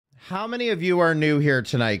How many of you are new here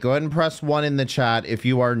tonight? Go ahead and press 1 in the chat if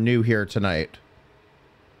you are new here tonight.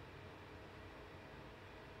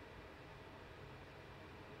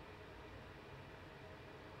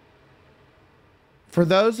 For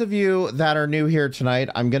those of you that are new here tonight,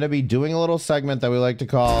 I'm going to be doing a little segment that we like to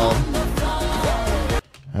call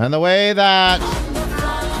And the Way That...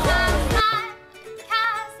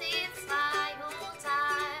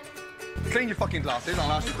 Clean your fucking glasses. I'll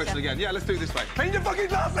ask you a question again. Yeah, let's do it this way. Clean your fucking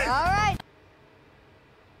glasses! All right.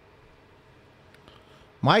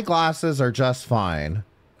 My glasses are just fine.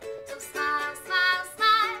 So smile, smile,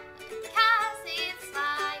 smile, 'cause it's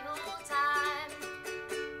smile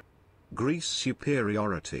time. Greece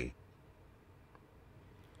superiority.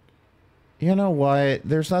 You know what?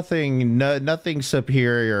 There's nothing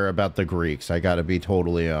superior about the Greeks. I gotta be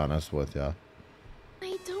totally honest with you.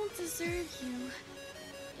 I don't deserve you.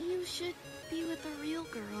 You should be with a real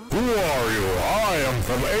girl. Who are you? I am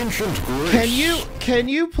from ancient Greece. Can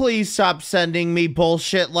you please stop sending me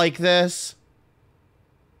bullshit like this?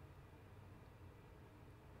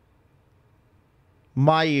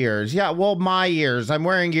 My ears. Yeah, well, my ears. I'm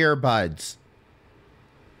wearing earbuds.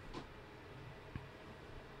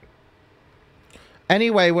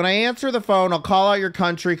 Anyway, when I answer the phone, I'll call out your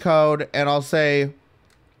country code and I'll say,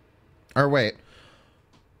 or wait.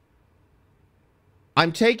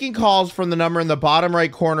 I'm taking calls from the number in the bottom right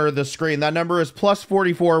corner of the screen. That number is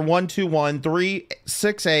 +44 121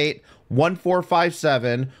 368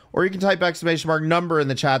 1457, or you can type !number in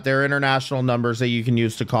the chat. There are international numbers that you can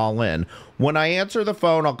use to call in. When I answer the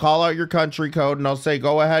phone, I'll call out your country code and I'll say,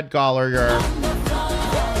 go ahead, caller.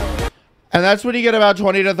 And that's when you get about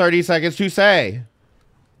 20 to 30 seconds to say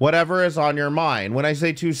whatever is on your mind. When I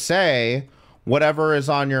say to say whatever is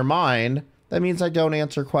on your mind, that means I don't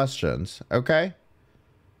answer questions, okay?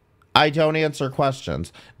 I don't answer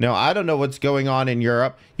questions. Now, I don't know what's going on in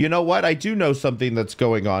Europe. You know what? I do know something that's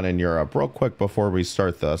going on in Europe. Real quick before we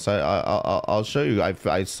start this, I'll show you.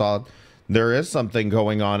 I saw there is something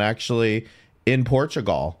going on actually in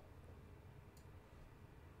Portugal.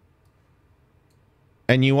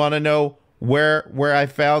 And you want to know where I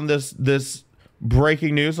found this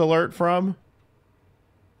breaking news alert from?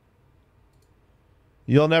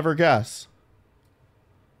 You'll never guess.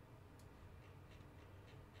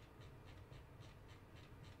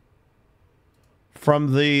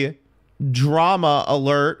 From the Drama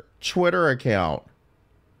Alert Twitter account.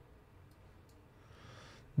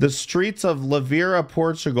 The streets of Lavira,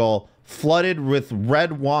 Portugal, flooded with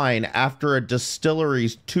red wine after a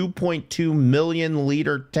distillery's 2.2 million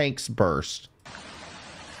liter tanks burst.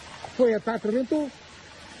 Foi ataque, reventou.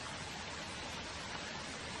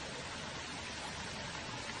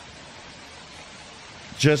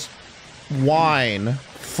 Just wine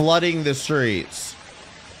flooding the streets.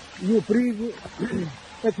 E o perigo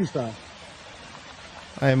aqui está.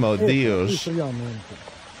 Ai, meu Deus. Realmente.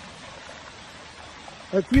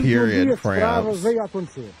 Aquilo Period, que um dia France. veio a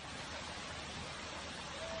acontecer.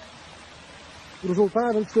 O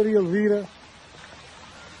resultado de estaria Elvira.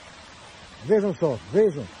 Vejam só,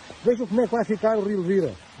 vejam. Vejam como é que vai ficar o Rio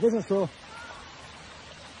Elvira. Vejam só.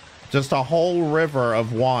 Just a whole river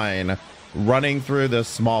of wine running through this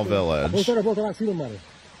small village. Volta lá acima, Mário.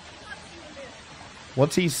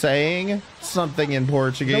 What's he saying? Something in Já vou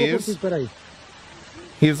Portuguese? espera aí.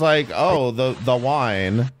 He's like, oh, the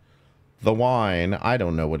wine. The wine. I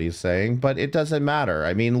don't know what he's saying, but it doesn't matter.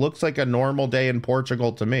 I mean, looks like a normal day in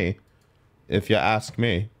Portugal to me, if you ask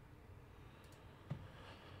me.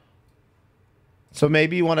 So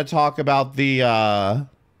maybe you want to talk about the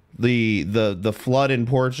flood in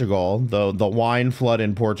Portugal, the wine flood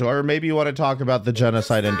in Portugal, or maybe you want to talk about the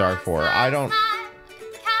genocide in Darfur. I don't.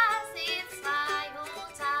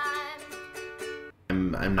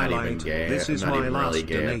 I'm not even gay. This is my last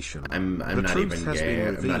donation. I'm not even gay.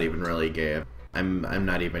 I'm not even really gay. I'm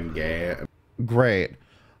not even gay. Great.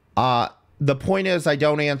 The point is, I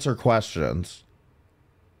don't answer questions.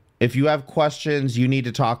 If you have questions, you need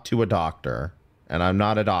to talk to a doctor, and I'm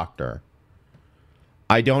not a doctor.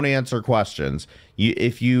 I don't answer questions.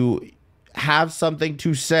 If you have something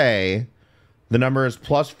to say, the number is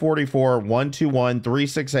 +44 121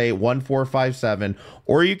 368 1457,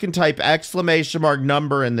 or you can type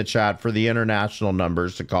 !number in the chat for the international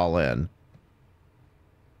numbers to call in.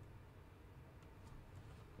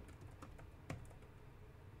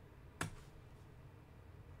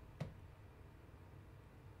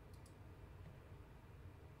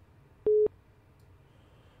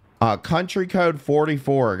 Country code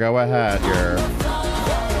 44. Go ahead.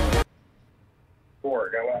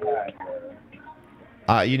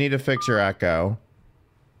 You need to fix your echo.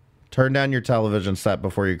 Turn down your television set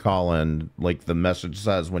before you call in, like the message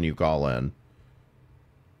says when you call in.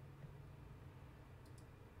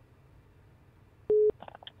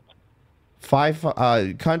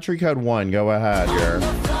 Country code 1, go ahead.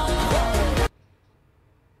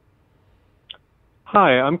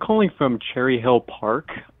 Hi, I'm calling from Cherry Hill Park.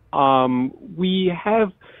 We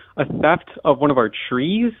have a theft of one of our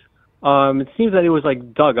trees. It seems that it was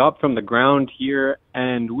like dug up from the ground here,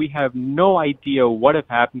 and we have no idea what has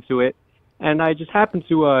happened to it. And I just happened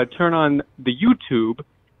to turn on the YouTube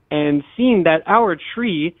and seen that our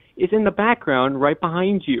tree is in the background right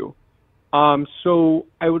behind you. So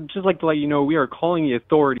I would just like to let you know we are calling the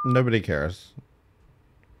authorities. Nobody cares.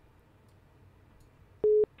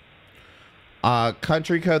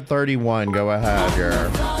 Country code 31, go ahead.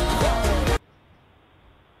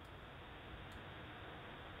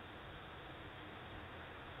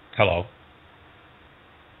 Hello.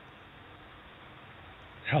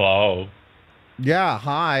 Hello. Yeah,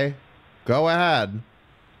 hi. Go ahead.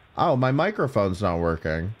 Oh, my microphone's not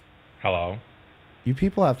working. Hello. You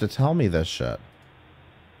people have to tell me this shit.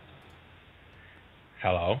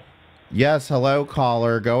 Hello. Yes, hello,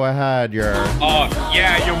 caller. Go ahead. Oh,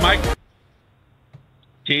 yeah, your mic.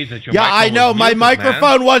 Jesus, your yeah, I know. My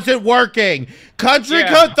microphone wasn't working. Country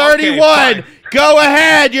code 31. Okay, go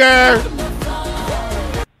ahead.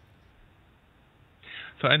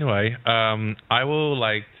 So anyway, I would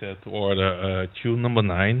like to order two number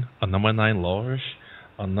 9, a number 9 large,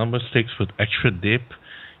 a number 6 with extra dip,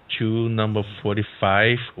 two number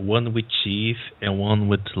 45, one with cheese, and one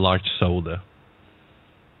with large soda.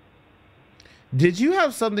 Did you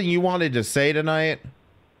have something you wanted to say tonight?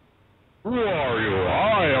 Who are you?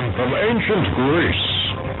 I am from ancient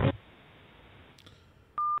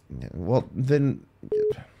Greece. Well, then...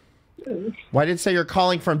 Why did it say you're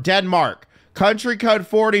calling from Denmark? Country code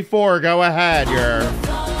 44, go ahead.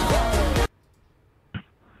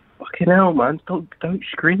 Fucking hell, man. Don't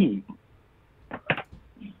scream.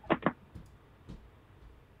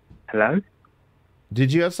 Hello?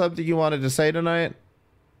 Did you have something you wanted to say tonight?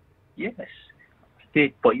 Yes, I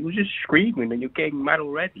did, but you were just screaming and you're getting mad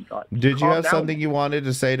already. Like, did you have something you wanted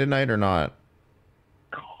to say tonight or not?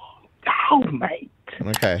 Calm down, mate.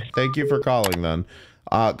 Okay, thank you for calling then.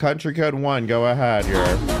 Country code 1, go ahead.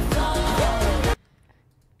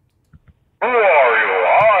 Who are you?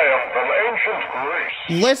 I am from ancient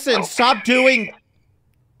Greece. Listen, stop doing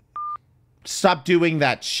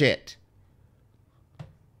that shit.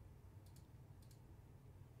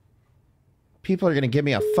 People are gonna give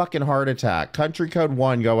me a fucking heart attack. Country code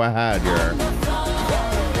 1, go ahead.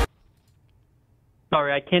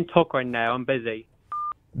 Sorry, I can't talk right now. I'm busy.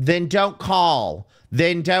 Then don't call.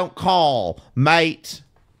 Mate.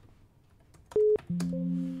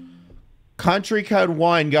 Country code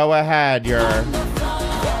 1, go ahead.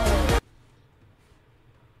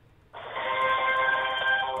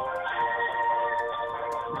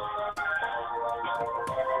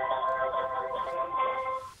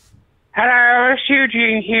 Hello, it's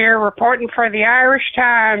Eugene here, reporting for the Irish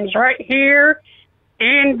Times right here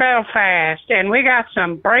in Belfast. And we got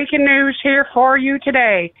some breaking news here for you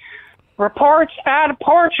today. Reports out of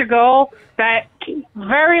Portugal that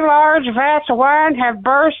very large vats of wine have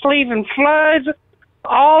burst, leaving floods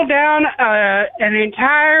all down an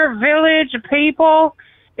entire village of people.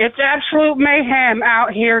 It's absolute mayhem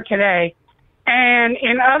out here today. And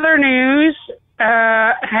in other news,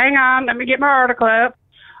 hang on, let me get my article up.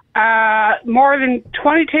 More than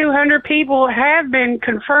 2,200 people have been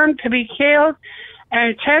confirmed to be killed,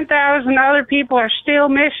 and 10,000 other people are still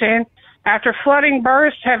missing after flooding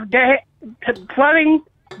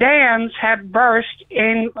dams have burst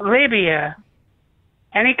in Libya.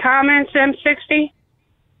 Any comments, M60?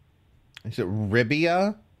 Is it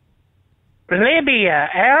Libya? Libya,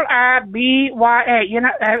 Libya. You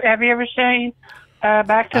know, have you ever seen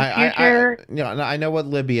Back to the Future? I know what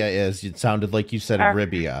Libya is. It sounded like you said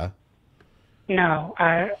Ribia. No,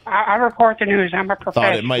 I report the news. I'm a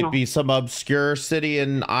professional. Thought it might be some obscure city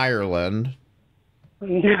in Ireland.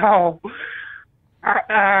 No.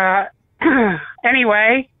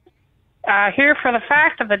 Anyway, here for the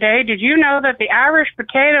fact of the day. Did you know that the Irish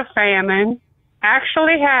potato famine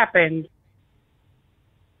actually happened?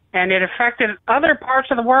 And it affected other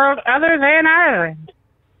parts of the world other than Ireland.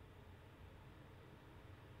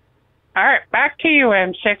 All right, back to you,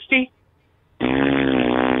 M60.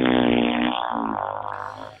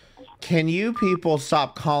 Can you people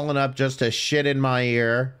stop calling up just to shit in my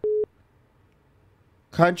ear?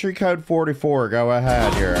 Country code 44, go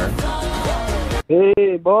ahead here.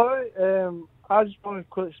 Hey, boy. I just want to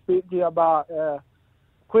quick speak to you about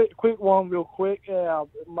quick one, real quick.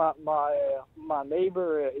 My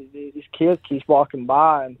neighbor, his kid keeps walking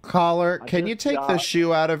by. And caller, can you take the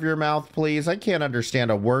shoe out of your mouth, please? I can't understand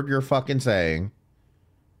a word you're fucking saying.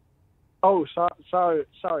 Oh, sorry.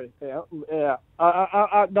 Yeah.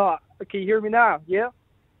 No. Can you hear me now? Yeah.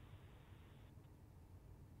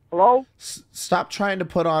 Hello? Stop trying to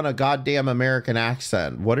put on a goddamn American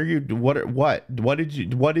accent. What are you? What did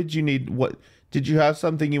you need? What did you have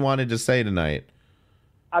something you wanted to say tonight?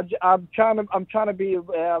 I'm trying to be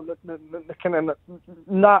kind of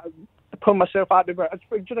not put myself out there, but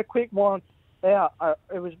just a quick one. Yeah,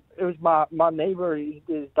 it was my neighbor.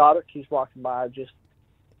 His daughter keeps walking by.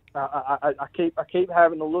 I keep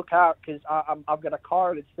having to look out because I've got a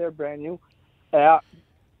car that's there brand new.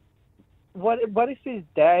 What if his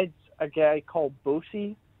dad's a guy called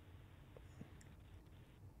Boosie?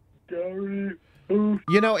 You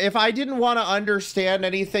know, if I didn't want to understand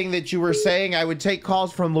anything that you were saying, I would take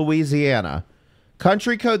calls from Louisiana.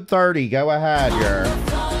 Country code 30, go ahead,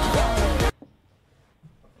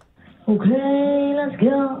 Okay, let's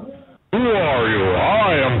go. Who are you?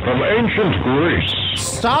 I am from ancient Greece.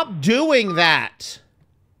 Stop doing that.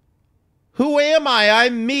 Who am I?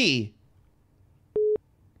 I'm me.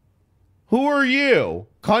 Who are you?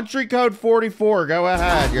 Country code 44. Go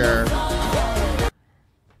ahead,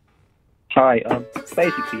 Hi,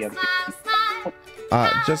 basically,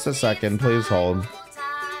 just a second, please hold.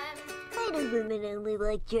 Why do women only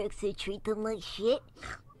like jerks who treat them like shit?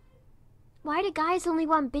 Why do guys only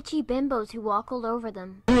want bitchy bimbos who walk all over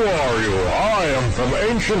them? Who are you? I am from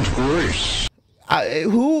ancient Greece.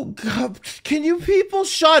 Can you people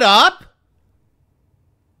shut up?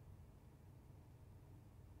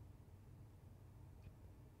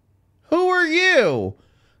 Who are you?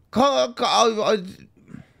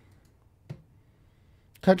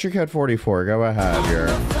 Country code 44, go ahead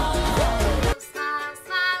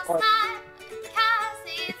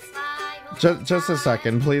Just a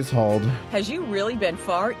second, please hold. Has you really been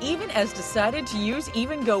far, even as decided to use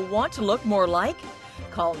Even Go Want to look more like?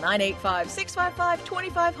 Call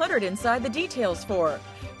 985-655-2500 inside the details for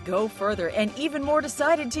Go Further and even more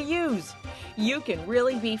decided to use. You can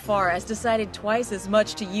really be far as decided twice as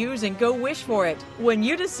much to use and go wish for it. When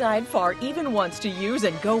you decide far even once to use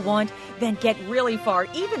and go want, then get really far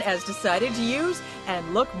even as decided to use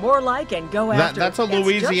and look more like and go after. That's a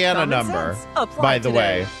Louisiana number, by the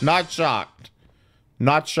way. Not shocked.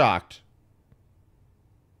 Not shocked.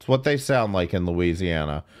 It's what they sound like in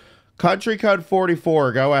Louisiana. Country code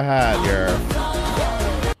 44, go ahead,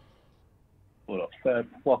 Well, third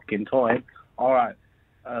fucking time. All right.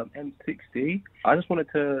 M60, I just wanted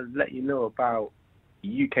to let you know about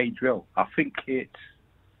UK drill. I think it's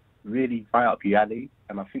really right up your alley,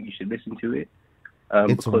 and I think you should listen to it.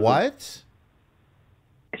 It's what?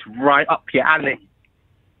 It's right up your alley.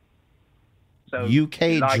 So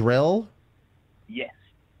UK drill? Yes.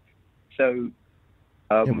 So,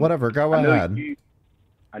 whatever, go ahead.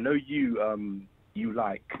 I know you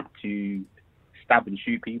like to stab and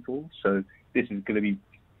shoot people, so this is going to be...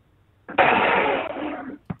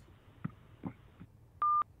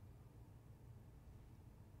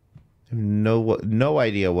 No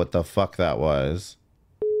idea what the fuck that was.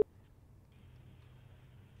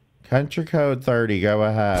 Country code 30, go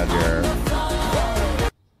ahead, Who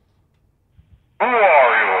are you?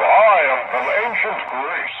 I am from ancient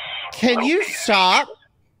Greece. Can you stop?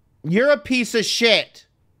 You're a piece of shit.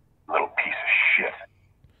 Little piece of shit.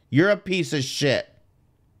 You're a piece of shit.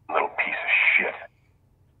 Little piece of shit.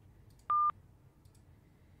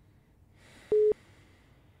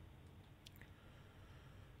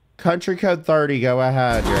 Country code 30, go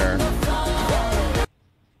ahead,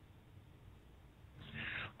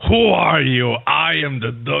 Who are you? I am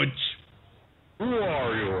the Dutch. Who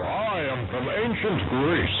are you? I am from ancient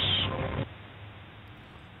Greece.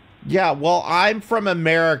 Yeah, well, I'm from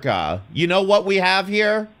America. You know what we have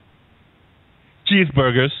here?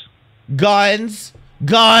 Cheeseburgers. Guns.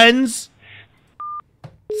 Guns.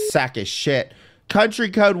 Sack of shit.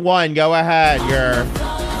 Country code 1, go ahead,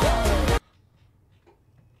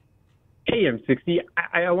 Hey, M60.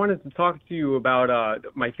 I wanted to talk to you about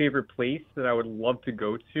my favorite place that I would love to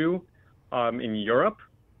go to in Europe.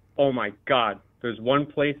 Oh my God. There's one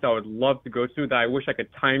place I would love to go to that I wish I could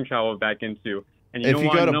time travel back into. And you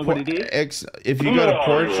know what it is? If you go to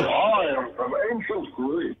Portugal... I am from ancient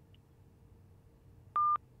Greece.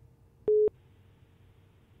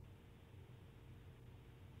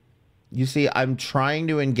 You see, I'm trying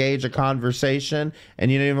to engage a conversation, and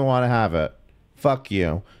you don't even want to have it. Fuck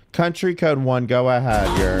you. Country code 1, go ahead,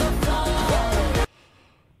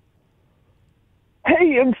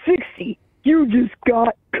 Hey, I'm 60. You just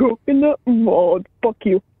got coconut mud. Fuck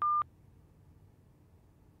you.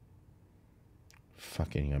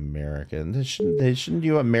 Fucking American. They shouldn't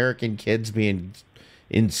you American kids be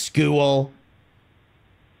in school?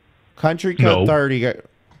 Country code 30.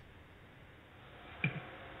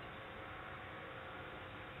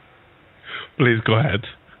 Please go ahead.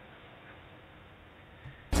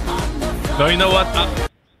 No, you know what?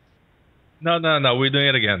 No, we're doing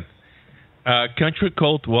it again. Country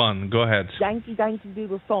code 1, go ahead. Yankee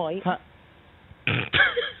doodle fight.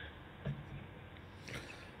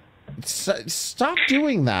 Stop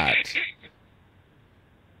doing that.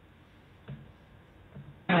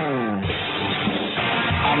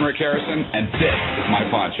 I'm Rick Harrison, and this is my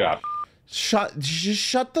pawn shop. Just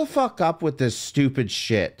shut the fuck up with this stupid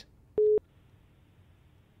shit.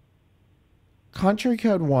 Country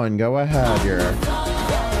code 1, go ahead here.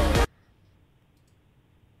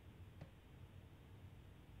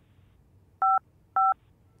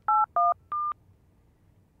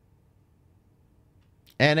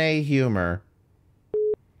 NA humor.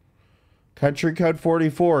 Country code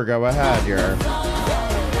 44, go ahead here.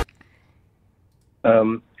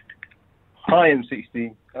 Hi,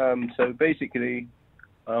 M60. So basically,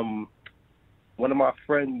 one of my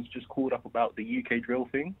friends just called up about the UK drill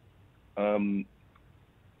thing. I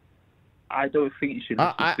don't think you should.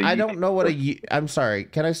 I don't know what I'm sorry.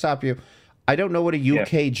 Can I stop you? I don't know what a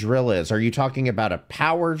UK drill is. Are you talking about a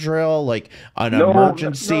power drill, like an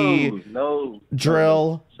emergency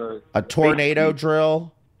drill, So a tornado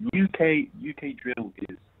drill? UK drill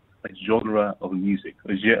is a genre of music,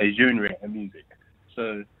 a genre of music.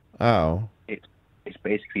 So it's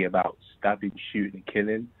basically about stabbing, shooting, and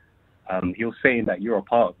killing. He was saying that you're a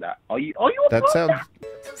part of that. Are you? That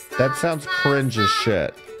sounds cringe as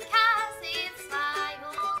shit.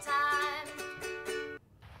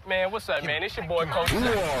 Man, what's up, man? It's your boy Coach. Who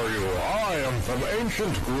are you? I am from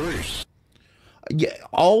ancient Greece. Yeah.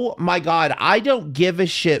 Oh my God. I don't give a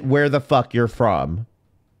shit where the fuck you're from.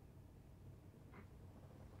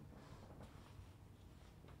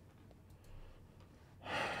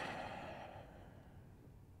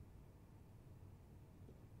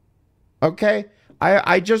 Okay?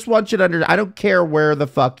 I just want you to understand. I don't care where the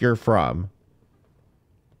fuck you're from.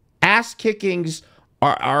 Ass kickings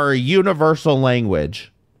are a universal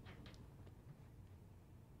language.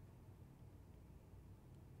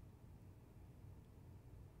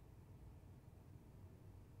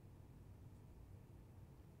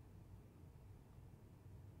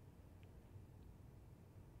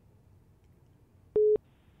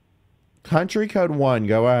 Country code 1,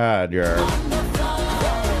 go ahead.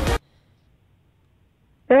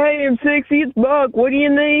 Hey, M60, it's Buck. What do you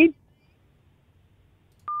need?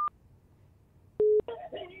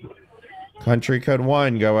 Country code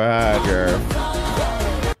 1, go ahead.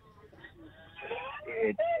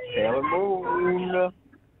 It's Sailor Moon.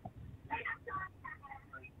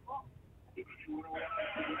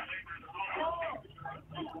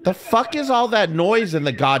 The fuck is all that noise in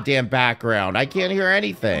the goddamn background? I can't hear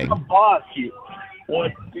anything. Boss you.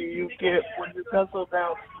 What do you get when you pencil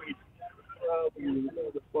down street? You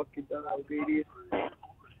motherfucking idiot.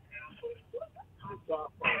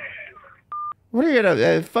 What are you at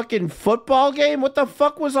a fucking football game? What the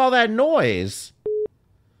fuck was all that noise?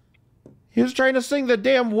 He was trying to sing the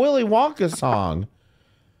damn Willy Wonka song.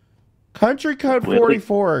 Country code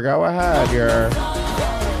 44, go ahead.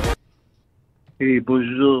 Hey,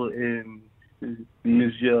 bonjour,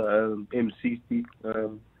 Monsieur M60. I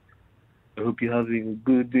hope you're having a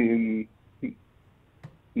good day.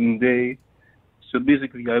 So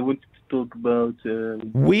basically, I wanted to talk about...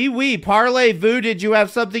 Oui, parlez-vous, did you have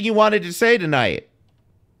something you wanted to say tonight?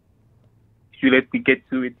 If you let me get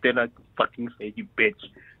to it, then I can fucking say, you bitch.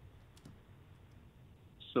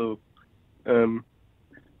 So,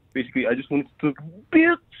 basically, I just wanted to talk...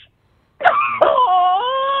 Bitch!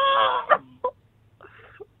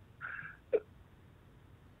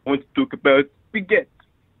 I want to talk about spaghetti.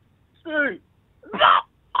 So,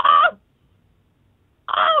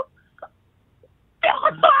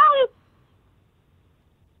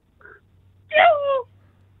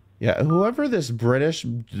 yeah, whoever this British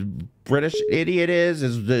idiot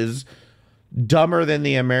is dumber than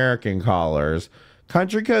the American callers.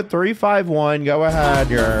 Country code 351, go ahead.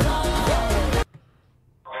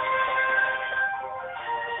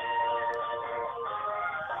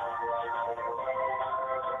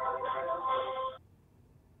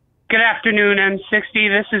 Good afternoon, M60.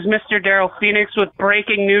 This is Mr. Daryl Phoenix with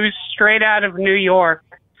breaking news straight out of New York.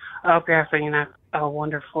 I hope you're having a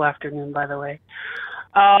wonderful afternoon, by the way.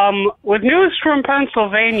 With news from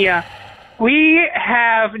Pennsylvania, We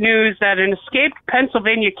have news that an escaped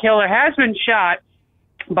Pennsylvania killer has been shot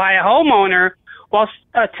by a homeowner while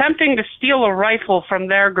attempting to steal a rifle from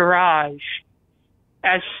their garage,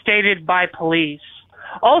 as stated by police.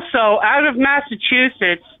 Also, out of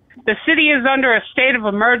Massachusetts, the city is under a state of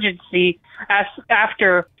emergency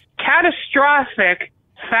after catastrophic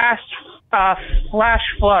flash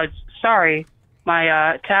floods. Sorry,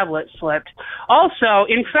 my tablet slipped. Also,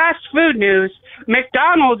 in fast food news,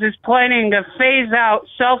 McDonald's is planning to phase out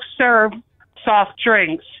self-serve soft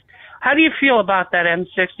drinks. How do you feel about that,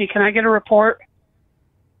 M60? Can I get a report?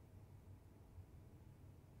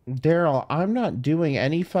 Daryl, I'm not doing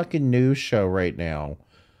any fucking news show right now.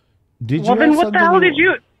 Did well, you? Then what the hell did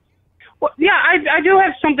you? Well, yeah, I do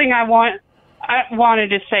have something I wanted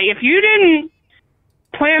to say. If you didn't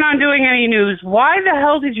plan on doing any news, why the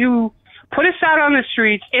hell did you put us out on the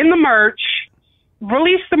streets in the merch,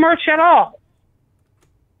 release the merch at all?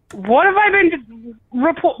 What have I been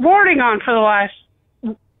reporting on for the last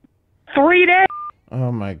 3 days?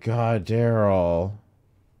 Oh my God, Daryl.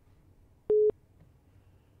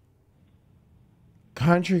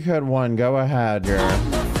 Country Code 1, go ahead, girl.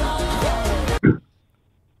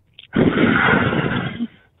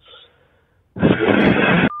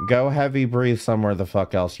 Go heavy breathe somewhere the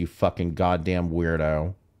fuck else, you fucking goddamn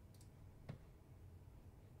weirdo.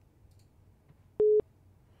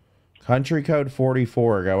 Country Code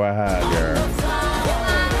 44, go ahead,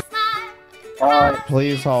 girl.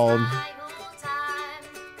 Please hold.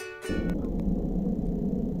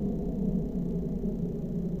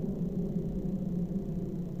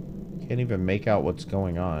 Can't even make out what's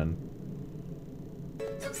going on.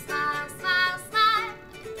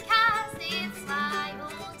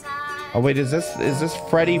 Oh wait, is this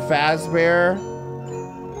Freddy Fazbear?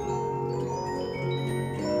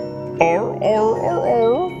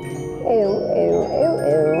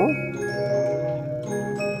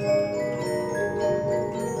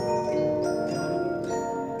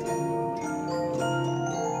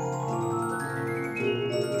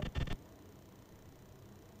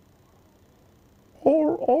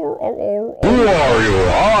 Who are you?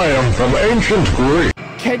 I am from ancient Greece.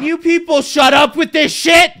 Can you people shut up with this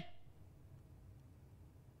shit?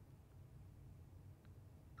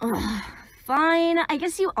 Fine, I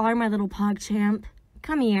guess you are my little PogChamp.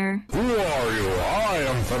 Come here. Who are you? I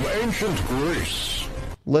am from ancient Greece.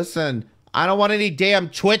 Listen, I don't want any damn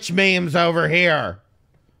Twitch memes over here.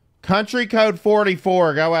 Country Code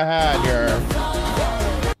 44, go ahead, girl.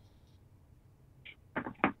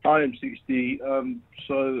 I am 60.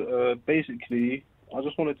 So basically, I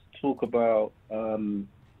just wanted to talk about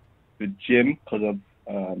the gym because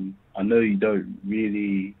I know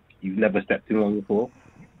you've never stepped in one before.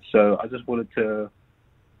 So I just wanted to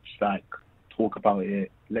just talk about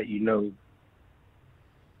it, let you know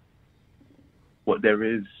what there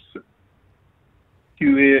is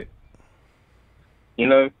to it. You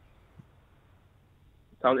know,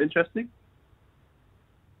 sound interesting?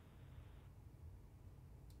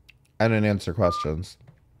 I didn't answer questions.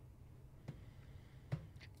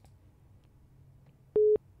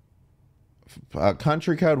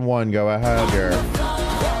 Country Code 1, go ahead, girl.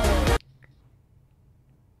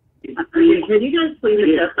 Can you guys please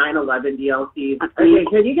accept 9/11 DLC? Okay,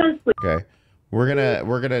 can you guys please... Okay. We're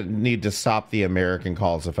gonna need to stop the American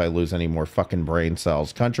calls if I lose any more fucking brain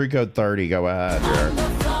cells. Country Code 30, go ahead, girl.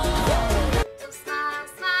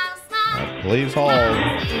 Please hold.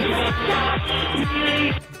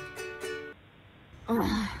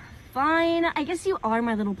 Fine, I guess you are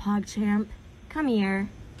my little PogChamp. Come here.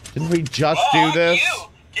 Didn't we just do this? You!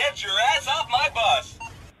 Get your ass off my bus!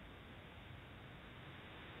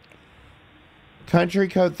 Country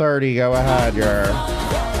Code 30, go ahead, girl.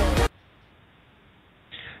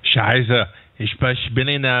 Scheiße, ich bin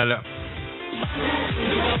in der...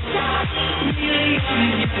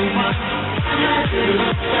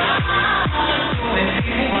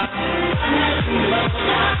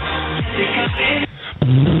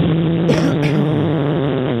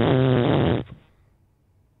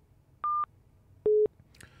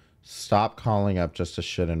 Stop calling up just to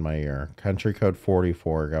shit in my ear. Country Code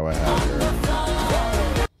 44, go ahead, girl.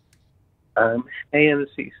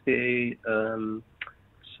 AM60,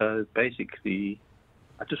 so basically,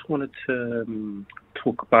 I just wanted to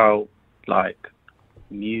talk about,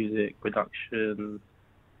 music production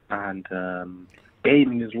and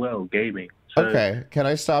gaming as well, gaming. So, okay, can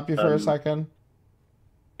I stop you for a second?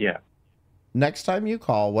 Yeah. Next time you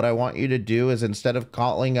call, what I want you to do is instead of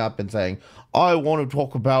calling up and saying, I want to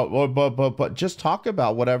talk about, but just talk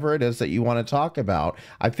about whatever it is that you want to talk about.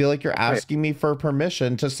 I feel like you're asking me for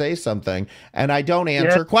permission to say something, and I don't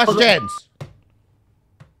answer questions.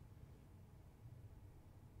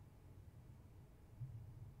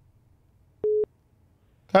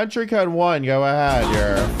 Country code 1, go ahead.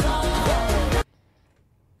 You're...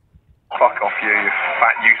 Fuck off you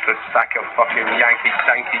fat useless sack of fucking Yankee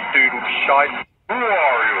Stanky doodle shite. Who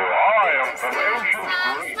are you? I am from ancient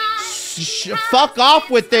Greece. Fuck off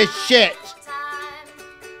with this shit.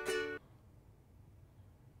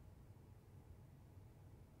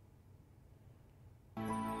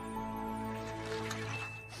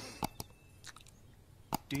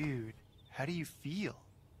 Dude, how do you feel?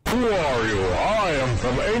 Who are you? I am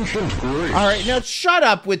from ancient Greece. All right, now shut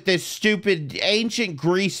up with this stupid ancient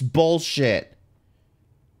Greece bullshit.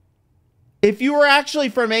 If you were actually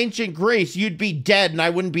from ancient Greece, you'd be dead and I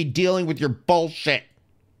wouldn't be dealing with your bullshit.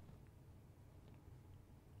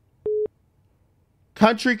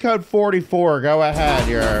 Country code 44, go ahead.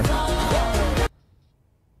 You're...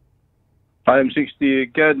 I am 60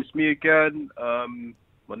 again. It's me again.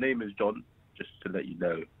 My name is John, just to let you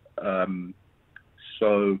know.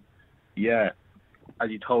 So, yeah, as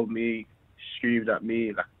you told me, screamed at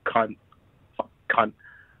me like cunt, fuck cunt.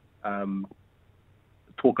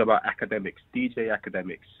 Talk about academics, DJ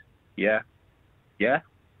academics. Yeah, yeah.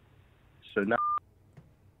 So now.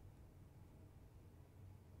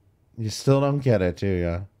 You still don't get it, do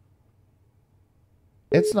you?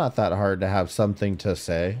 It's not that hard to have something to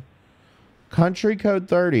say. Country code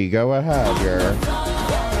 30, go ahead. You're...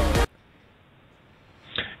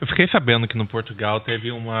 Eu fiquei sabendo que no Portugal teve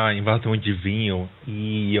uma invasão de vinho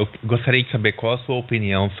e eu gostaria de saber qual a sua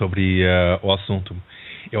opinião sobre o assunto.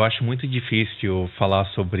 Eu acho muito difícil falar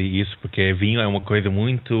sobre isso, porque vinho é uma coisa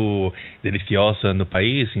muito deliciosa no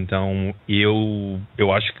país, então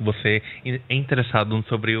eu acho que você é interessado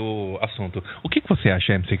sobre o assunto. O que você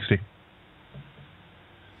acha, M60?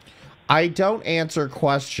 I don't answer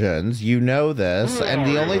questions, you know this, and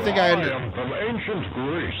the only thing I am from ancient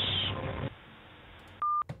Greece.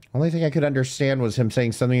 Only thing I could understand was him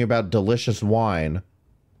saying something about delicious wine.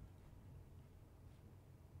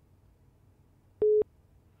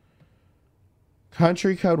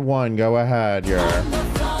 Country code 1, go ahead. You're...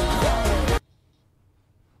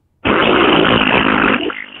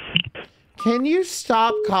 Can you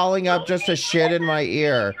stop calling up just a shit in my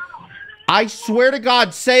ear? I swear to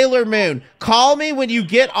God, Sailor Moon, call me when you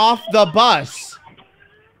get off the bus.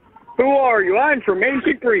 Who are you? I'm from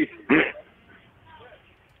ancient Greece.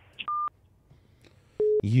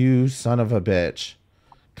 You son of a bitch.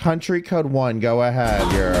 Country code 1, go ahead.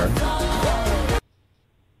 You're...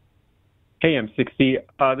 Hey, M60.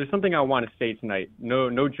 There's something I want to say tonight.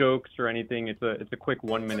 No jokes or anything. It's a quick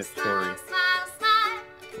 1-minute story.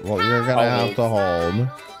 Well, you're gonna have to hold.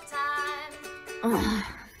 Ugh,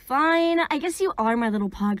 fine. I guess you are my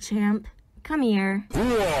little pog champ. Come here. Who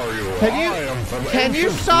are you? Can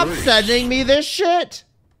you stop sending me this shit?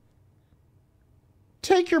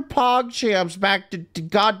 Take your pog champs back to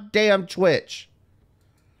goddamn Twitch.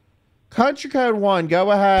 Country code 1, go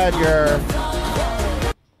ahead. You're...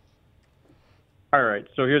 All right,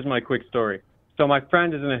 so here's my quick story. So my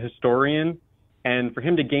friend is a historian, and for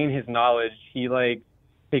him to gain his knowledge, he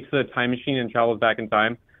takes a time machine and travels back in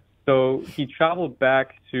time. So he traveled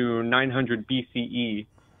back to 900 BCE,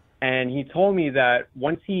 and he told me that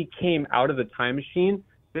once he came out of the time machine,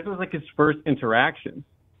 this was like his first interaction.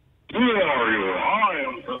 Who are you? I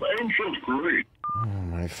am from ancient Greece. Oh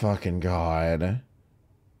my fucking God.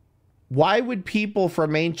 Why would people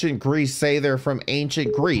from ancient Greece say they're from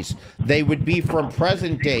ancient Greece? They would be from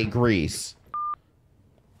present day Greece.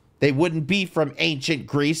 They wouldn't be from ancient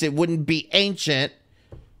Greece. It wouldn't be ancient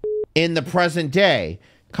in the present day.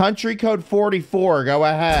 Country code 44, go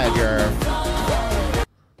ahead.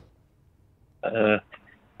 I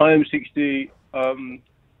am 60.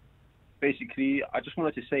 Basically, I just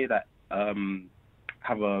wanted to say that I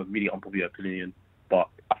have a really unpopular opinion, but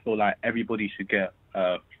I feel like everybody should get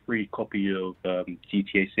a free copy of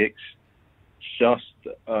GTA 6, just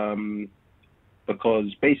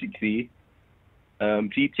because basically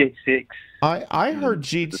GTA 6. I heard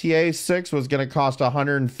GTA 6 was going to cost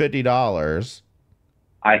 $150.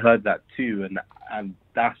 I heard that too, and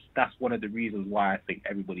that's one of the reasons why I think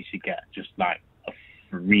everybody should get just like a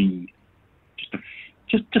free,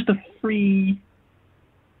 just a free,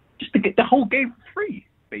 just to get the whole game for free,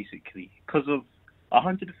 basically, because of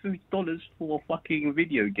 $150 for a fucking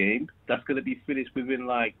video game that's gonna be finished within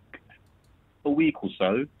like a week or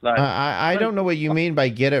so. Like, I don't know what you mean by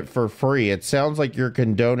get it for free. It sounds like you're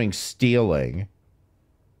condoning stealing.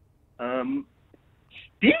 Stealing?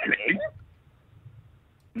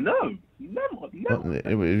 No.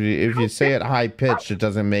 If you say it high pitched, it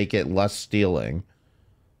doesn't make it less stealing.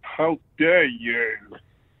 How dare you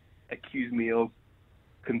accuse me of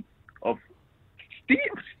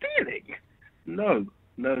stealing? No,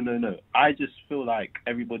 No. I just feel like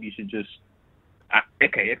everybody should just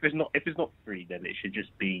okay. If it's not free, then it should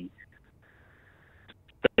just be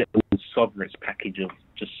a sovereign package of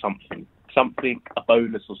just something, a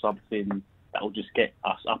bonus or something that will just get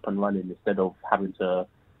us up and running instead of having to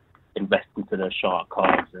invest into the shark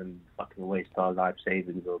cards and fucking waste our life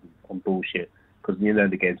savings on bullshit. Because you know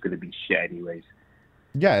the game's gonna be shit anyways.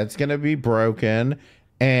 Yeah, it's gonna be broken,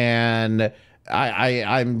 and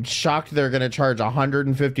I'm shocked they're gonna charge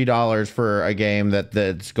 $150 for a game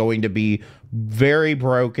that's going to be very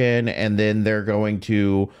broken, and then they're going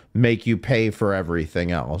to make you pay for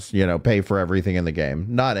everything else. You know, pay for everything in the game.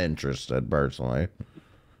 Not interested personally.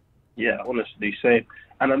 Yeah, honestly, same.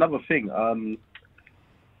 And another thing,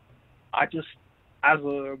 I just as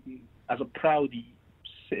a proud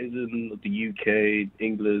citizen of the UK,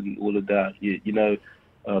 England, all of that, you know,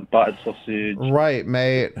 buttered sausage. Right,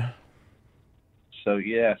 mate. So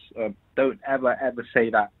yes, don't ever say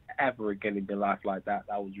that ever again in your life like that.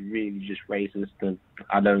 That was really just racist, and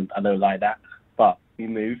I don't like that. But we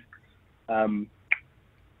move.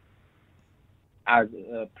 As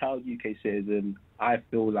a proud UK citizen, I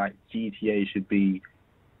feel like GTA should be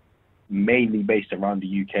mainly based around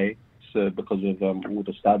the UK. So because of all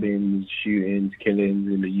the stabbings, shootings,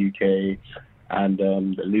 killings in the UK, and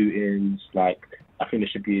the lootings, like I think there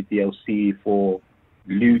should be a DLC for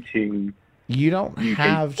looting. You don't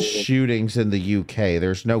have shootings in the UK.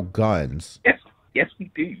 There's no guns. Yes,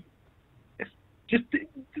 we do. Just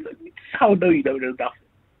how no, you don't know nothing.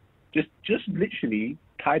 Just literally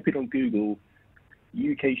type it on Google,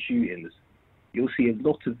 UK shootings. You'll see a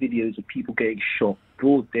lot of videos of people getting shot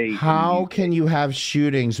broad day. How can you have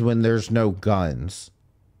shootings when there's no guns?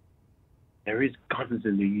 There is guns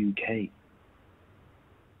in the UK.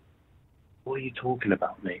 What are you talking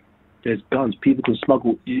about, mate? There's guns. People can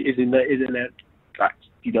smuggle. Isn't there like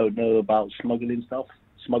you don't know about smuggling stuff,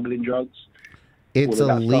 smuggling drugs? It's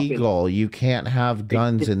illegal. You can't have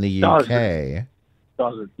guns in the UK.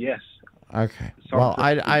 Doesn't. Yes. Okay. Well,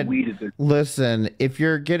 I listen. If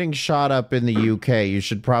you're getting shot up in the UK, you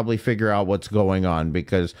should probably figure out what's going on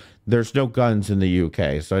because there's no guns in the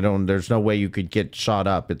UK. So there's no way you could get shot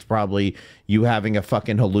up. It's probably you having a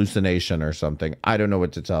fucking hallucination or something. I don't know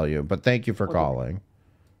what to tell you. But thank you for calling.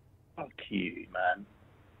 Fuck you, man.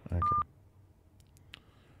 Okay.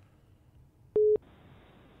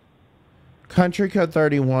 Country code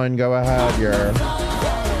 31. Go ahead.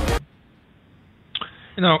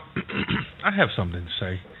 You know, I have something to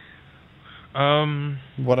say.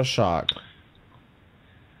 What a shock.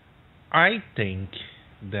 I think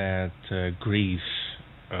that Greece,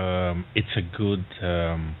 it's a good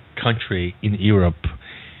country in Europe,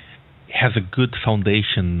 has a good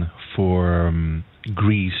foundation for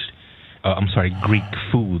Greek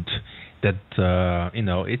food. That you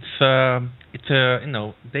know, it's you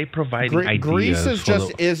know, they provide ideas. Greece is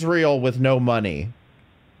just Israel with no money.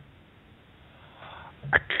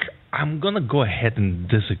 I'm gonna go ahead and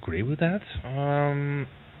disagree with that.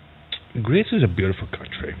 Greece is a beautiful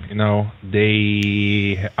country. You know,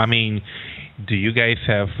 I mean, do you guys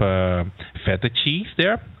have feta cheese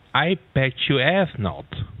there? I bet you ass not.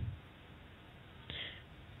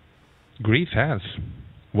 Greece has.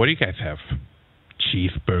 What do you guys have?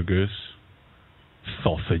 Cheeseburgers,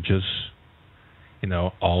 sausages, you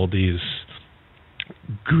know, all these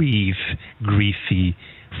greasy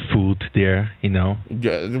food there, you know.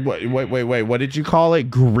 Wait. What did you call it?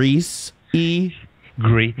 Grease-y?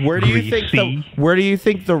 Where do you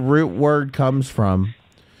think the root word comes from?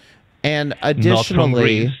 And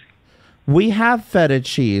additionally, we have feta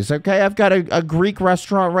cheese. Okay, I've got a Greek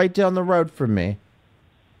restaurant right down the road from me.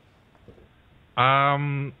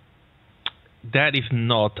 That is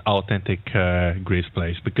not authentic Greece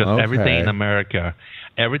place because everything in America,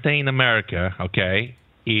 okay,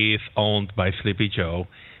 is owned by Sleepy Joe.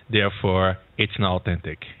 Therefore, it's not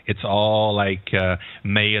authentic. It's all like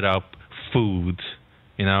made up food,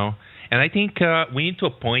 you know. And I think we need to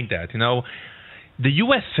appoint that, you know. The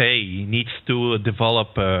USA needs to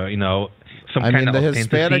develop, you know, some kind of authenticity.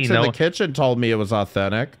 The Hispanics in the kitchen told me it was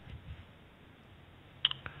authentic.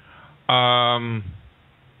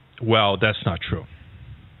 Well, that's not true.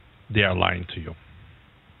 They are lying to you.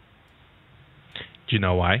 Do you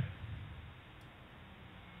know why?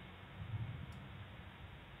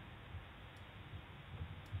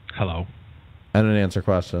 Hello? I don't answer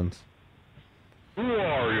questions. Who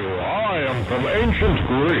are you? I am from ancient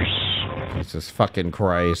Greece. Jesus fucking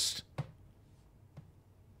Christ.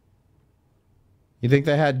 You think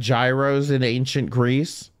they had gyros in ancient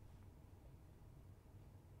Greece?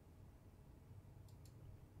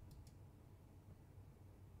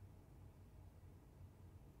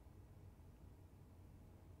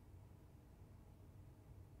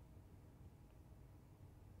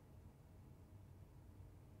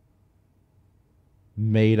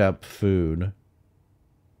 Made up food.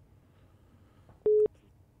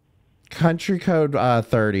 Country code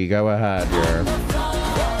 30. Go ahead here.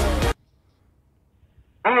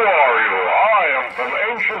 Who are you? I am from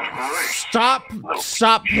ancient Greece.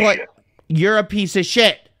 Stop play. You're a piece of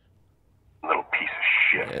shit. Little piece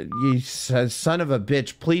of shit. You son of a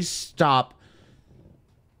bitch. Please stop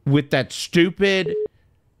with that stupid...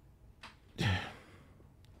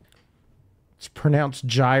 It's pronounced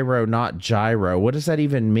gyro, not gyro. What does that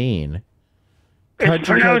even mean? It's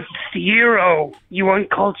pronounced Euro, you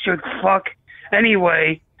uncultured fuck.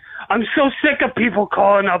 Anyway, I'm so sick of people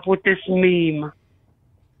calling up with this meme.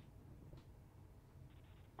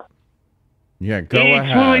 Yeah, go ahead.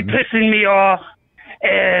 It's really pissing me off,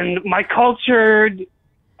 and my cultured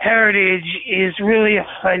heritage is really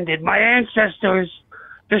offended. My ancestors,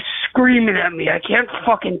 they're screaming at me. I can't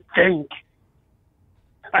fucking think.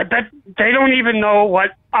 I bet they don't even know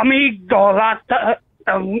what amygdalotas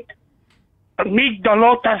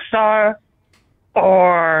are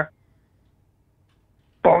or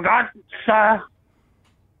borgatsa.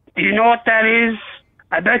 Do you know what that is?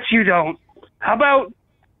 I bet you don't. How about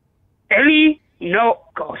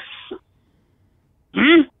Elinokos?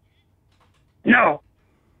 No,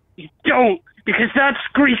 you don't, because that's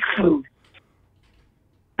Greek food.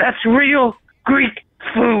 That's real Greek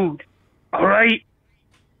food, all right?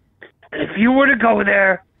 And if you were to go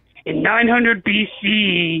there in 900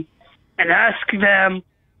 BCE and ask them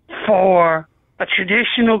for a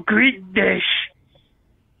traditional Greek dish,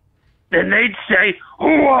 then they'd say,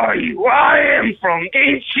 "Who are you? I am from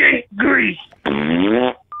ancient Greece."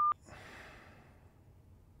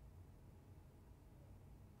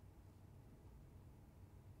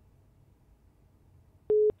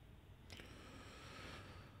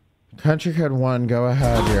 Country code 1, go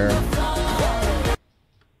ahead here.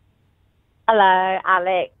 Hello,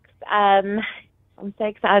 Alex. I'm so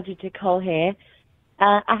excited to call here.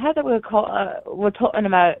 I heard that we're talking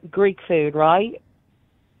about Greek food, right?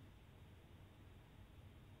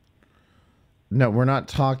 No, we're not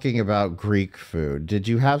talking about Greek food. Did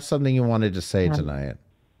you have something you wanted to say tonight?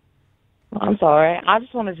 I'm sorry. I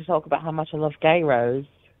just wanted to talk about how much I love gyros.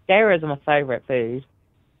 Gyros are my favorite food.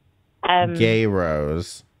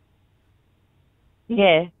 Gyros.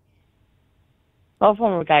 Yeah. What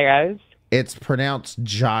form of gyros? It's pronounced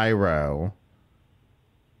gyro.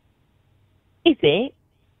 Is it?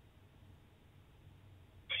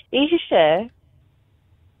 Are you sure?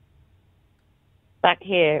 Back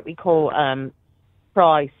here, we call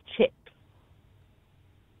fries chips.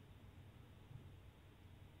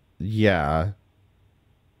 Yeah.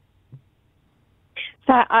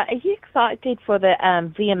 So, are you excited for the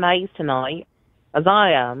VMAs tonight? As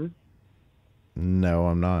I am. No,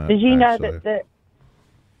 I'm not. Did you know that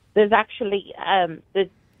there's actually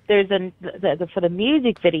for the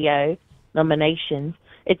music video nominations,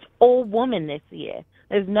 it's all women this year.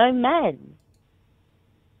 There's no men.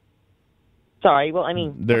 Sorry, well, I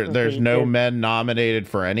mean... There's no men nominated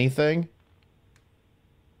for anything?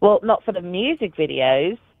 Well, not for the music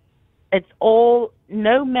videos. It's all...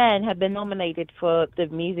 No men have been nominated for the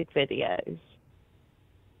music videos.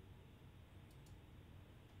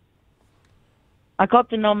 I got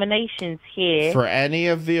the nominations here. For any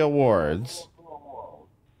of the awards?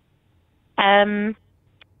 Let's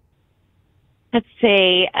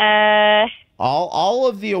see. All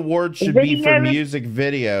of the awards should be for music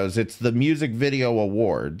videos. It's the Music Video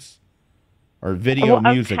Awards. Or Video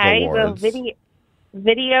Music Awards. Well,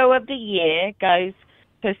 video of the year goes...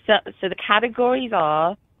 So the categories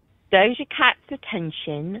are Doja Cat's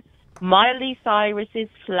Attention, Miley Cyrus's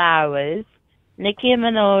Flowers, Nicki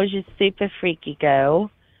Minaj's Super Freaky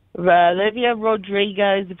Girl, Olivia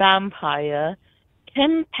Rodrigo's Vampire,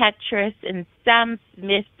 Kim Petras and Sam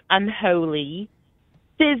Smith's Unholy,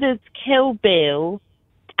 SZA's Kill Bill,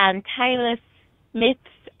 and Taylor Smith's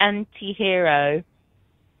Anti-Hero.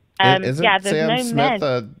 Isn't there's Sam no Smith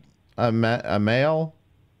men. a male?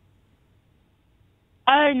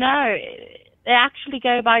 Oh, no. They actually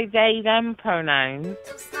go by they, them pronouns.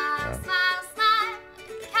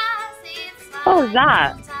 What was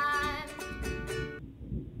that?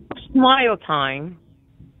 Smile Time.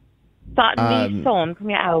 Is that a new song from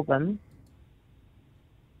your album?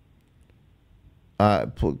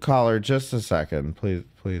 Caller, just a second. Please,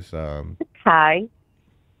 Okay.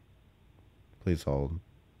 please hold.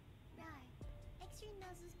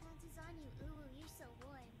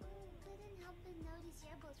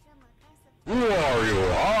 Who are you?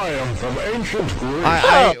 I am from ancient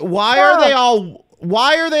Greece. Why are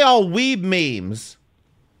they all weeb memes?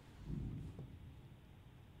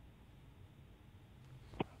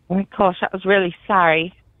 Oh my gosh, that was really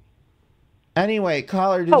sorry. Anyway,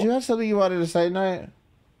 caller, did you have something you wanted to say tonight?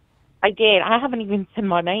 I did. I haven't even said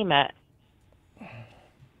my name yet.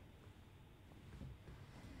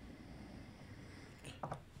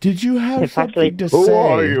 Did you have It's something actually- to Who say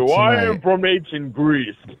are you? I tonight? am from ancient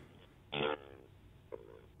Greece.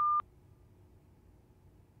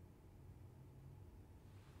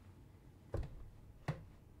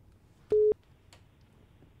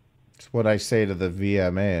 It's what I say to the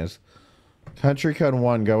VMAs. Country code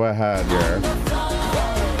 1, go ahead,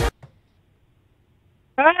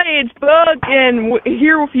 Hi, it's Bug, and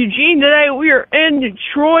here with Eugene today. We are in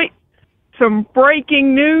Detroit. Some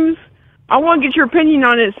breaking news. I want to get your opinion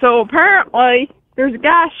on it. So apparently, there's a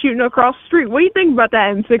guy shooting across the street. What do you think about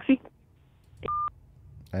that, M60?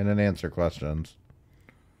 I didn't answer questions.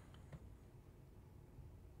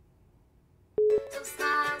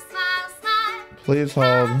 Please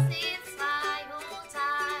hold.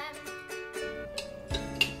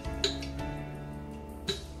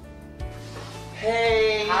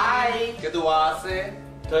 Hey. Hi. ¿Qué tú haces?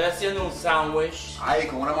 Estoy haciendo un sándwich. Ay,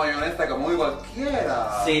 con una mayonesa común y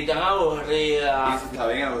cualquiera. Sí, tan aburrida. Sí, está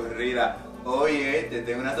bien aburrida. Oye, te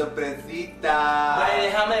tengo una sorpresita. Ay,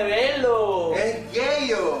 déjame verlo. Es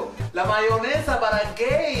gayo. La mayonesa para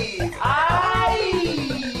gays.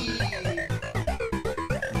 ¡Ay!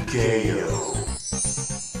 Gayo.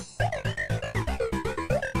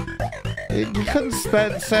 You couldn't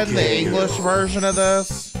send the English version of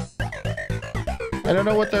this? I don't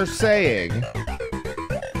know what they're saying.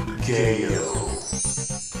 Gayo.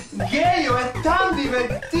 Gayo es tan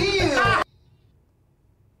divertido.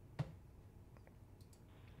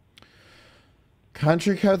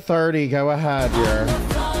 Country code 30, go ahead, here.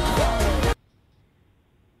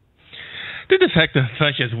 The Detective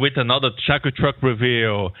finishes with another Choco Truck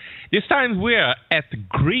review. This time we're at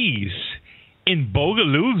Greece, in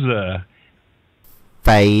Bogalusa.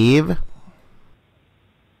 5.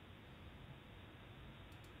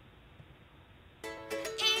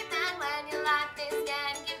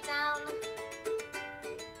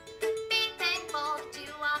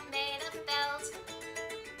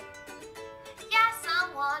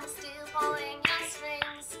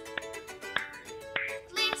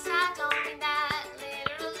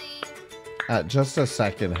 Just a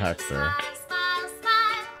second, Hector.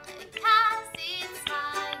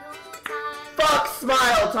 Fuck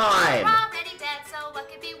smile time.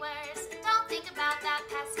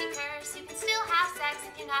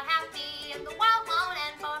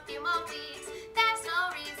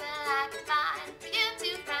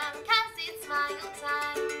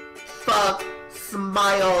 Fuck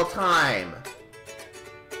smile time.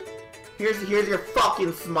 Here's your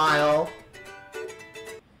fucking smile.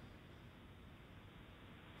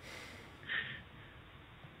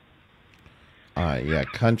 Yeah,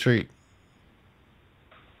 country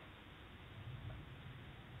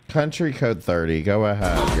code 30, go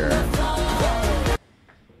ahead, girl.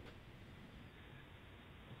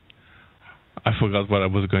 I forgot what I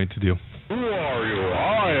was going to do. Who are you?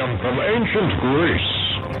 I am from ancient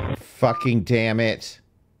Greece. Fucking damn it.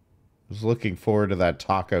 I was looking forward to that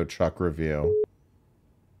taco truck review.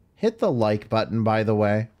 Hit the like button, by the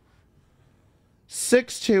way.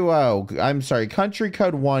 620. I'm sorry, country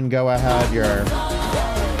code 1, go ahead,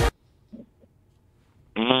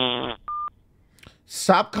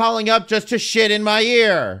 Stop calling up just to shit in my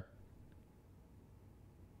ear.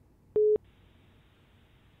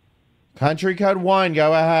 Country code 1,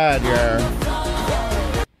 go ahead,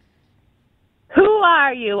 Who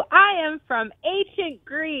are you? I am from ancient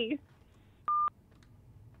Greece.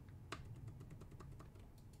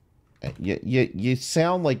 You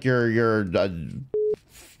sound like you're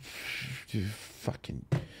fucking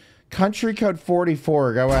country code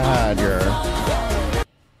 44. Go ahead,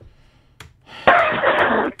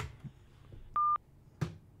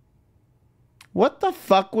 What the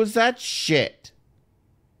fuck was that shit?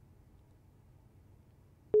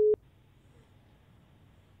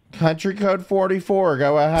 Country code 44.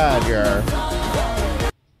 Go ahead,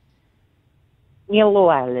 Hello,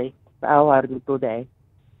 Alex. How are you today?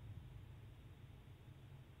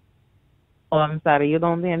 Oh, I'm sorry, you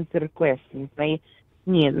don't answer questions. My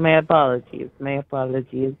apologies. My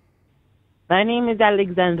apologies. My name is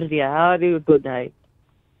Alexandria. How are you today?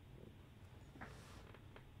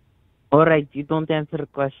 All right, you don't answer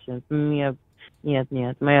questions. Yes.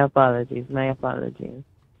 My apologies. My apologies.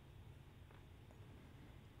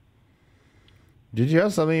 Did you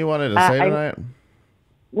have something you wanted to say tonight?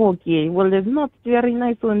 Okay, well, it's not very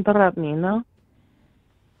nice to interrupt me, no?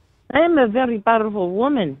 I am a very powerful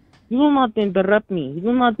woman. You do not interrupt me. You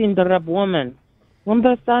do not interrupt women. You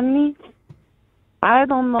understand me? I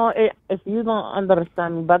don't know if you don't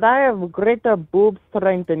understand me, but I have greater boob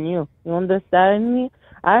strength than you. You understand me?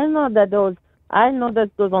 I know that those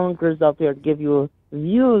uncles up here give you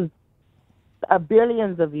views,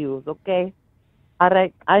 billions of views. Okay, all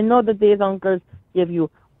right. I know that these uncles give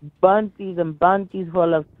you bunties and bunties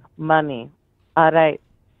full of money. All right,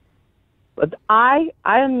 but I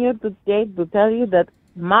am here today to tell you that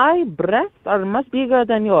my breasts are much bigger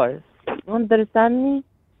than yours. You understand me?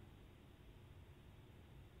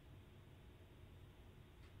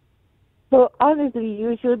 So honestly,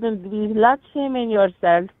 you shouldn't be slut-shaming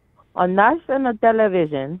yourself on national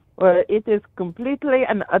television where it is completely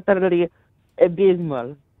and utterly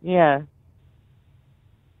abysmal. Yeah.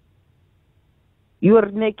 You are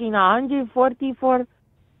making 144.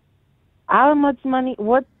 How much money?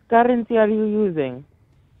 What currency are you using?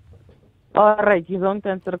 All right, you don't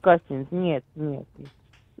answer questions. Нет.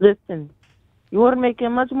 Listen, you are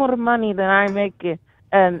making much more money than I make,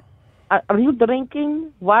 and are you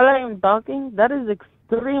drinking while I am talking? That is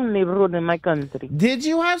extremely rude in my country. Did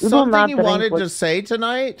you have something you wanted to say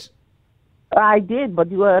tonight? I did,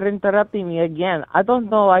 but you are interrupting me again. I don't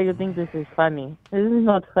know why you think this is funny. This is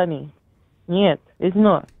not funny. Yes, it's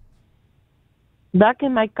not. Back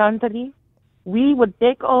in my country, we would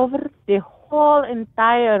take over the whole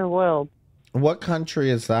entire world. What country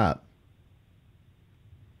is that?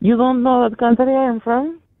 You don't know what country I am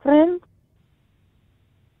from, friend?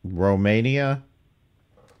 Romania?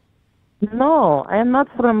 No, I am not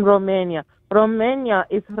from Romania. Romania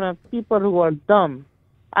is from people who are dumb.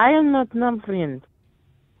 I am not dumb, friend.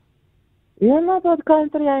 You know what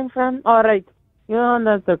country I am from? All right, you don't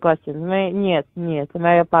answer questions. Нет,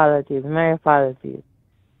 my apologies.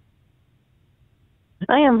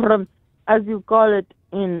 I am from, as you call it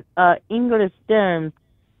in English terms,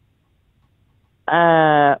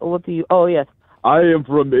 what do you, oh yes. I am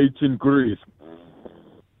from ancient Greece.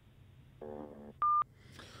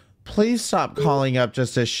 Please stop calling up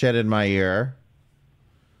just to shit in my ear.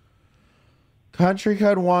 Country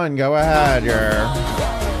code 1, go ahead.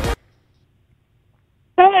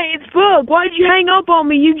 Hey, it's Bug. Why'd you hang up on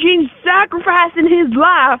me? Eugene's sacrificing his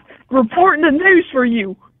life, reporting the news for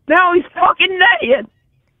you. Now he's fucking dead.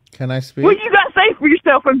 Can I speak? What you got to say for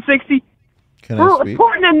yourself, M60? Can I speak?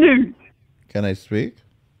 Reporting the news. Can I speak?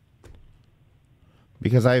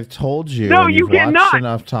 Because I've told you, no, and you you've watched cannot.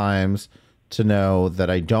 enough times to know that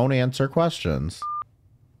I don't answer questions.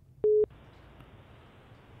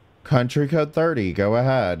 Country code 30, go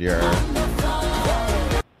ahead.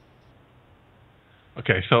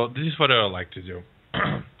 Okay, so this is what I would like to do.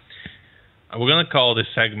 We're going to call this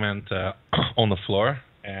segment On the Floor,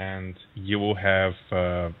 and you will have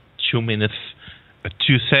 2 minutes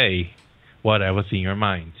to say whatever's in your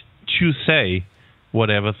mind.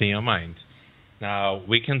 Now,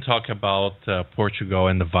 we can talk about Portugal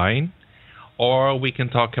and the Vine, or we can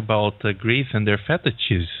talk about Greece and their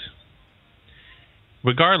fetishes.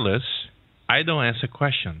 Regardless, I don't answer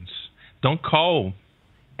questions. Don't call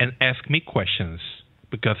and ask me questions,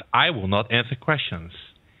 because I will not answer questions.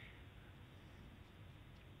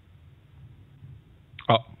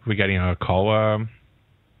 Oh, we're getting a call.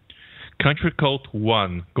 Country code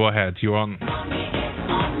 1, go ahead. You're on.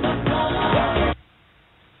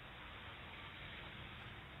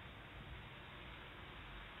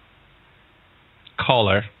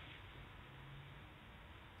 Caller.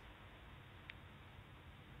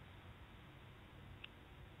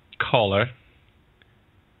 Caller.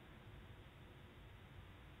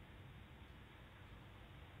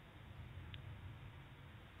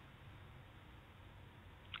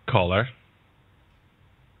 Caller.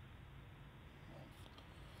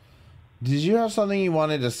 Did you have something you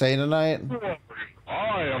wanted to say tonight?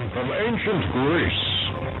 I am from ancient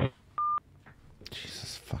Greece.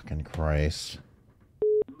 Jesus fucking Christ.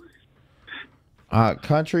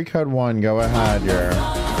 Country code 1, go ahead.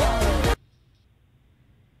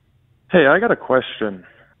 Hey, I got a question.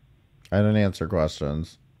 I don't answer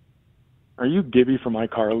questions. Are you Gibby from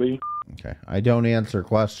iCarly? Okay, I don't answer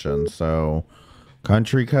questions, so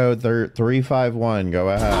country code 351, go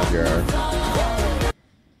ahead.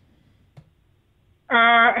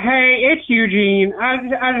 Hey, it's Eugene. I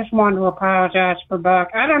just wanted to apologize for Buck.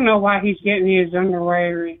 I don't know why he's getting his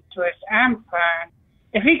underwear in twist. I'm fine.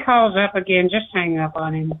 If he calls up again, just hang up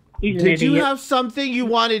on him. He's an idiot. Did you have something you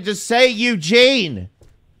wanted to say, Eugene?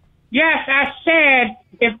 Yes, I said,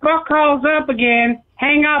 if Buck calls up again,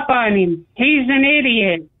 hang up on him. He's an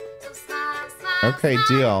idiot. Okay,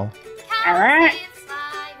 deal. All right?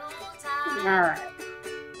 All right.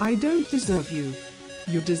 I don't deserve you.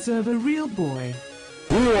 You deserve a real boy.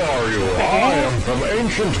 Who are you? I am from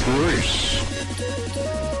ancient Greece.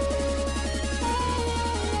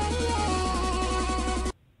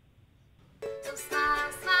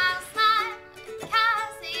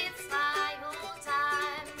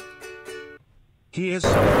 Here's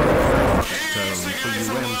some perfect tone for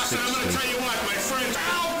you M60.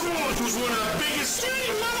 Who's one of the biggest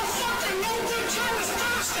motherfucking no-good Chinese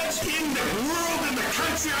bastards in the world, in the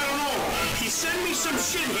country, I don't know. He sent me some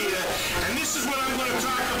shit here, and this is what I'm going to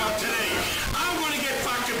talk about today. I'm going to get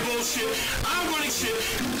fucking bullshit. I'm going to shit.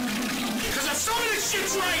 Because if some of this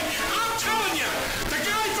shit's right, I'm telling you, the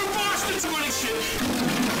guy from Boston's going to shit.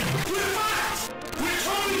 We're fucked. We're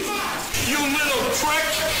totally fucked. You little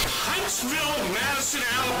prick. Huntsville, Madison,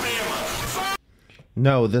 Alabama.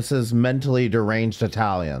 No, this is mentally deranged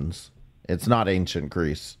Italians. It's not ancient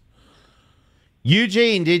Greece.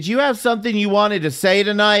 Eugene, did you have something you wanted to say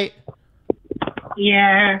tonight?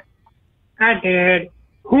 Yeah, I did.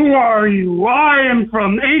 Who are you? I am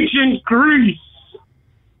from ancient Greece.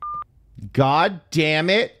 God damn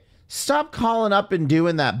it. Stop calling up and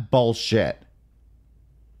doing that bullshit.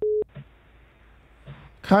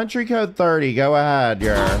 Country code 30, go ahead.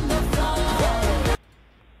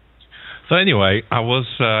 So anyway, I was,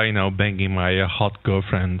 banging my hot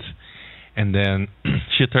girlfriend, and then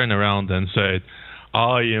she turned around and said,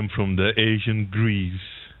 I am from the ancient Greece.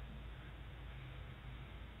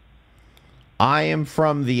 I am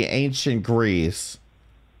from the ancient Greece.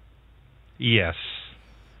 Yes.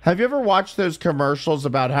 Have you ever watched those commercials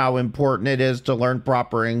about how important it is to learn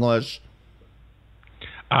proper English?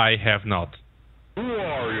 I have not. Who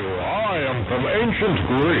are you? I am from ancient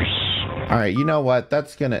Greece. All right, you know what?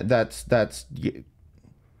 That's